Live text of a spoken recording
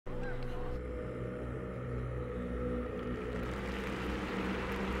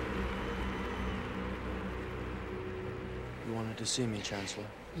wanted to see me, Chancellor.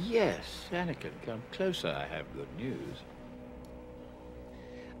 Yes, Anakin, come closer. I have good news.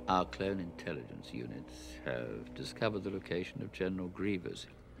 Our clone intelligence units have discovered the location of General Grievous.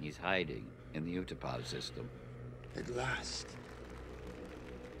 He's hiding in the Utapau system. At last.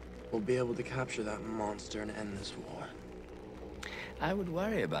 We'll be able to capture that monster and end this war. I would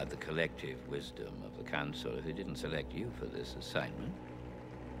worry about the collective wisdom of the Council if it didn't select you for this assignment.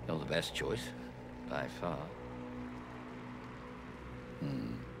 You're the best choice, by far.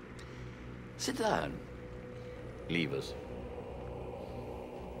 Sit down. Leave us.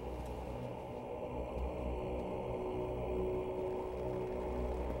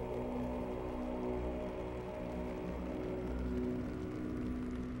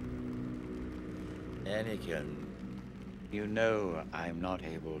 Anakin, you know I'm not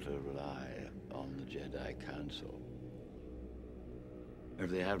able to rely on the Jedi Council. If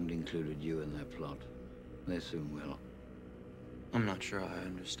they haven't included you in their plot, they soon will. I'm not sure I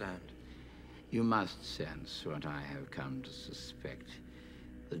understand. You must sense what I have come to suspect.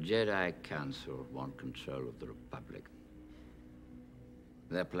 The Jedi Council want control of the Republic.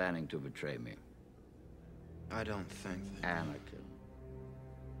 They're planning to betray me. I don't think that... Anakin.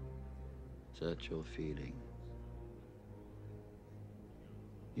 Search your feeling.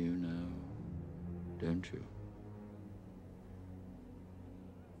 You know, don't you?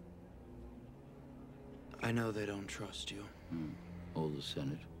 I know they don't trust you. Or the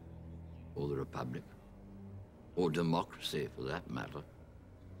Senate. Or the Republic. Or democracy, for that matter.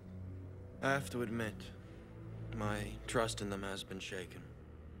 I have to admit, my trust in them has been shaken.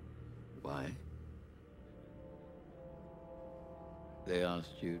 Why? They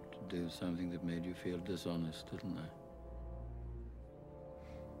asked you to do something that made you feel dishonest, didn't they?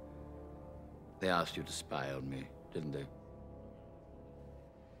 They asked you to spy on me, didn't they?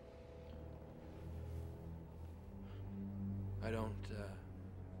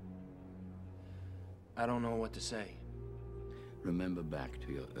 I don't know what to say. Remember back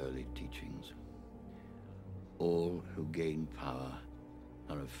to your early teachings. All who gain power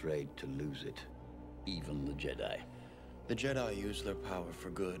are afraid to lose it, even the Jedi. The Jedi use their power for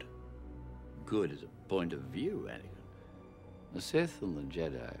good. Good is a point of view, Anakin. The Sith and the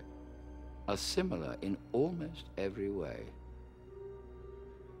Jedi are similar in almost every way,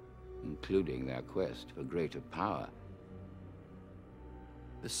 including their quest for greater power.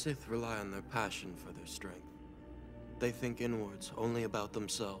 The Sith rely on their passion for their strength. They think inwards, only about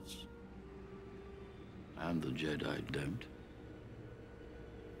themselves. And the Jedi don't.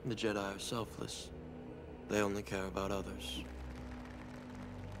 The Jedi are selfless. They only care about others.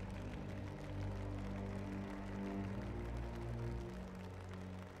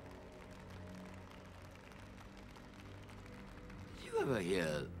 Did you ever hear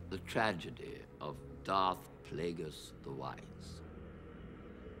the tragedy of Darth Plagueis the Wise?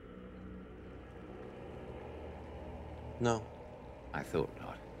 No. I thought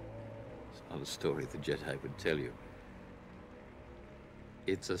not. It's not a story the Jedi would tell you.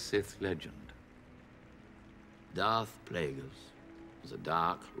 It's a Sith legend. Darth Plagueis was a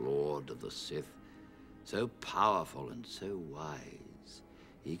dark lord of the Sith, so powerful and so wise,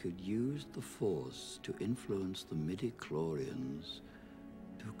 he could use the Force to influence the midi-chlorians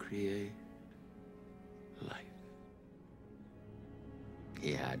to create life.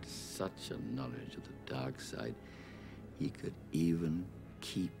 He had such a knowledge of the dark side, he could even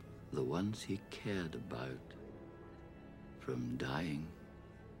keep the ones he cared about from dying.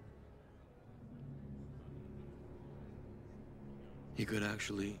 He could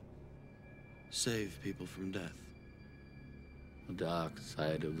actually save people from death. The dark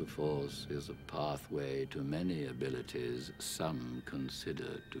side of the Force is a pathway to many abilities some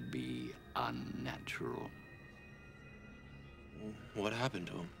consider to be unnatural. What happened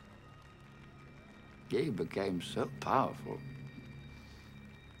to him? He became so powerful.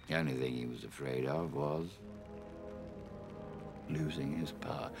 The only thing he was afraid of was losing his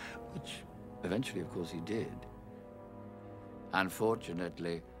power, which eventually, of course, he did.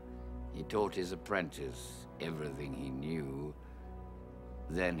 Unfortunately, he taught his apprentice everything he knew.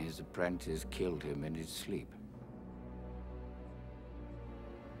 Then his apprentice killed him in his sleep.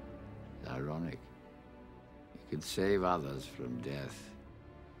 It's ironic. He could save others from death,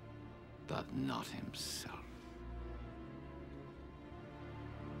 but not himself.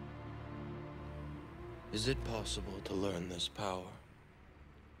 Is it possible to learn this power?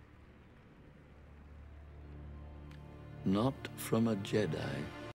 Not from a Jedi.